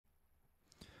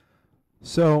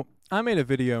So, I made a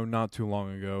video not too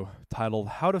long ago titled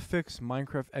How to Fix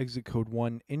Minecraft Exit Code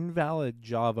 1 Invalid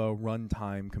Java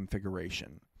Runtime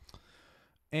Configuration.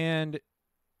 And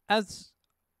as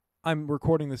I'm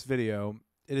recording this video,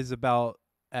 it is about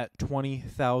at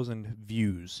 20,000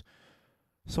 views.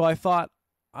 So I thought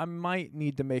I might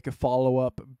need to make a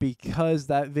follow-up because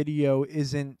that video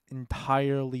isn't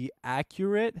entirely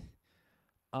accurate.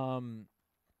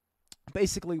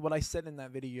 Basically what I said in that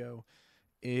video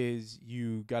is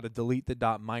you got to delete the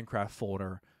 .minecraft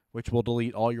folder, which will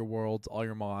delete all your worlds, all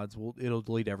your mods. It'll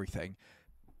delete everything.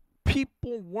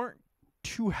 People weren't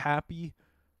too happy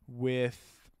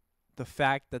with the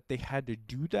fact that they had to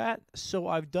do that, so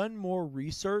I've done more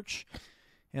research,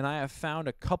 and I have found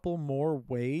a couple more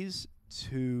ways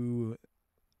to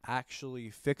actually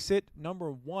fix it.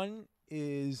 Number one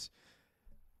is,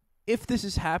 if this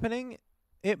is happening,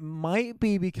 it might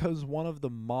be because one of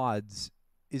the mods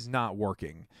is not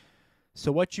working. So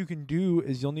what you can do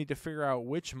is you'll need to figure out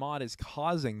which mod is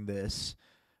causing this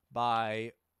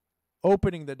by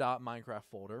opening the .minecraft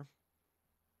folder.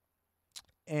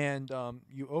 And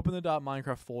you open the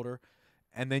 .minecraft folder,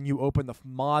 and then you open the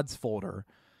mods folder.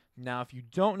 Now, if you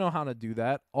don't know how to do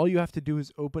that, all you have to do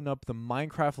is open up the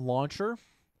Minecraft launcher.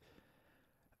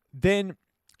 Then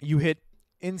you hit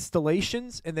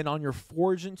installations, and then on your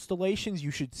Forge installations,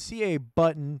 you should see a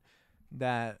button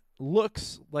that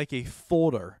looks like a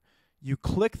folder. You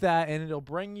click that, and it'll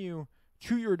bring you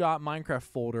to your .minecraft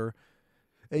folder,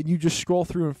 and you just scroll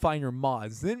through and find your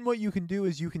mods. Then what you can do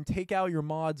is you can take out your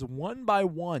mods one by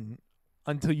one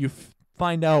until you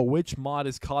find out which mod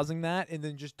is causing that, and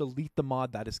then just delete the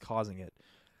mod that is causing it.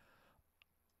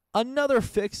 Another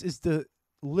fix is to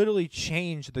literally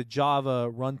change the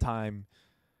Java runtime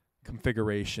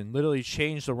configuration. Literally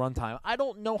change the runtime. I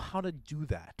don't know how to do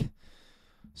that.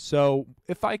 So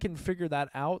if I can figure that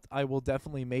out, I will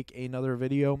definitely make another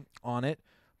video on it.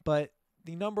 But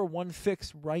the number one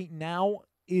fix right now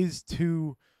is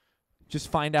to just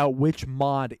find out which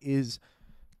mod is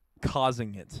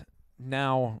causing it.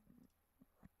 Now,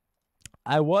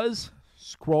 I was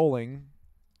scrolling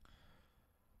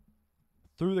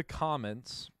through the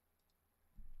comments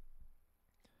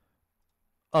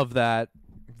of that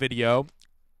video,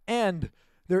 and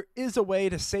there is a way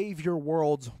to save your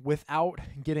worlds without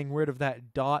getting rid of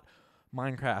that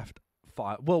 .minecraft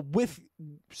file. Well, with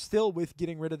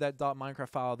getting rid of that .minecraft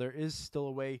file, there is still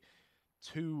a way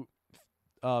to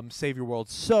save your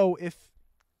worlds. So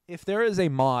if there is a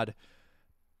mod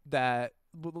that,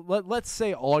 let's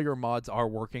say all your mods are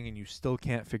working and you still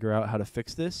can't figure out how to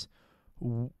fix this,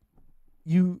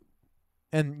 you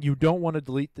don't want to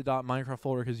delete the .minecraft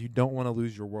folder because you don't want to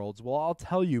lose your worlds. Well, I'll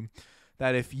tell you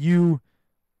that if you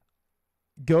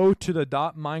go to the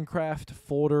 .minecraft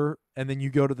folder and then you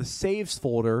go to the saves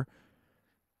folder,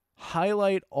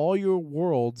 highlight all your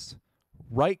worlds,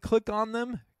 right click on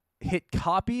them, hit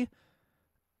copy,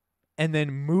 and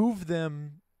then move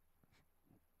them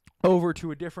over to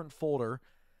a different folder,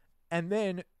 and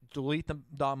then delete the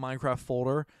 .minecraft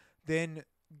folder, then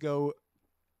go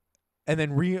and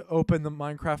then reopen the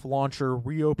Minecraft launcher,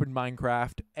 reopen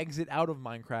Minecraft, exit out of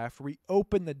Minecraft,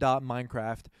 reopen the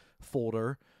 .minecraft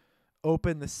folder,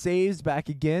 open the saves back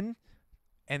again,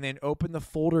 and then open the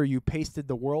folder you pasted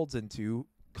the worlds into,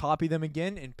 copy them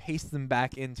again, and paste them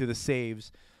back into the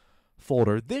saves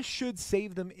folder. This should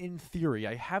save them in theory.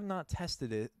 I have not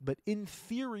tested it, but in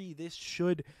theory, this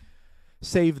should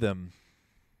save them.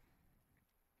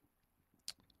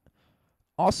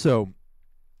 Also,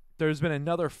 there's been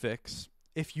another fix.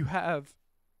 If you have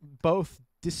both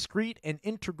discrete and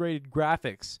integrated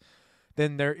graphics,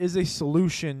 then there is a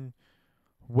solution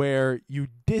where you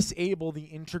disable the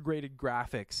integrated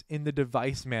graphics in the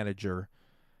device manager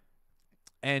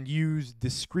and use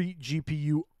discrete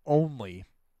GPU only.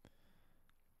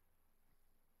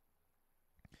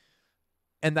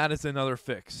 And that is another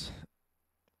fix.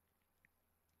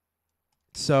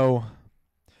 So,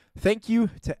 thank you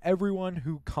to everyone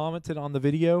who commented on the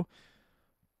video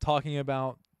talking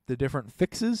about the different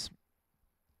fixes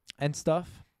and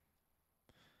stuff.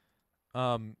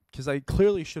 Because I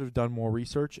clearly should have done more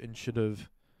research and should have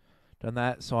done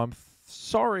that. So I'm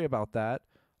sorry about that.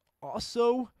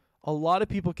 Also, a lot of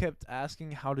people kept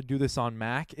asking how to do this on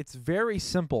Mac. It's very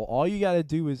simple. All you got to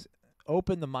do is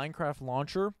open the Minecraft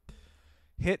launcher,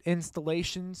 hit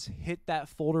installations, hit that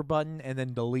folder button, and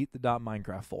then delete the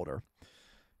 .minecraft folder.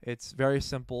 It's very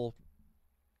simple.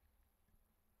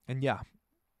 And yeah,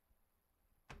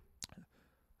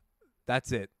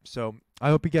 that's it. So I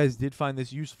hope you guys did find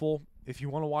this useful. If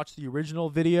you want to watch the original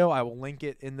video, I will link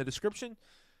it in the description.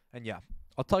 And yeah,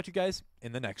 I'll talk to you guys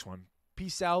in the next one.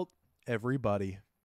 Peace out, everybody.